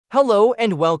Hello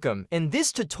and welcome. In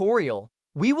this tutorial,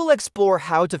 we will explore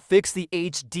how to fix the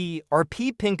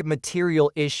HDRP pink material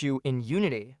issue in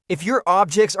Unity. If your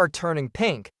objects are turning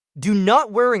pink, do not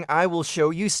worry, I will show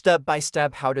you step by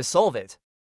step how to solve it.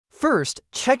 First,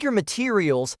 check your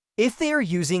materials. If they are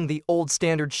using the old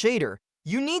standard shader,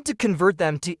 you need to convert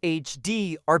them to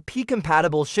HDRP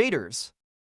compatible shaders.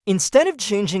 Instead of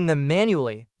changing them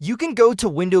manually, you can go to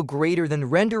Window greater than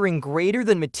Rendering greater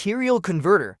than Material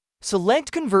Converter,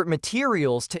 select Convert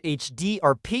Materials to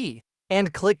HDRP,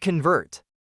 and click Convert.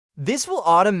 This will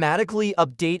automatically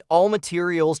update all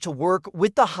materials to work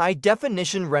with the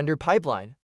high-definition render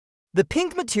pipeline. The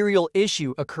pink material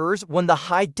issue occurs when the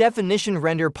high-definition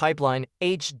render pipeline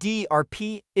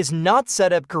HDRP is not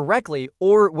set up correctly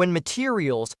or when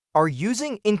materials are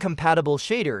using incompatible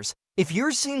shaders. If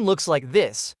your scene looks like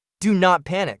this, do not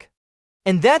panic.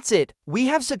 And that's it. We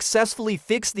have successfully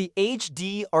fixed the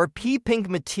HDRP pink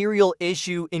material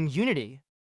issue in Unity.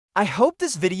 I hope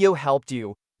this video helped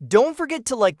you. Don't forget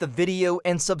to like the video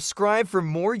and subscribe for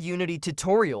more Unity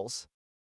tutorials.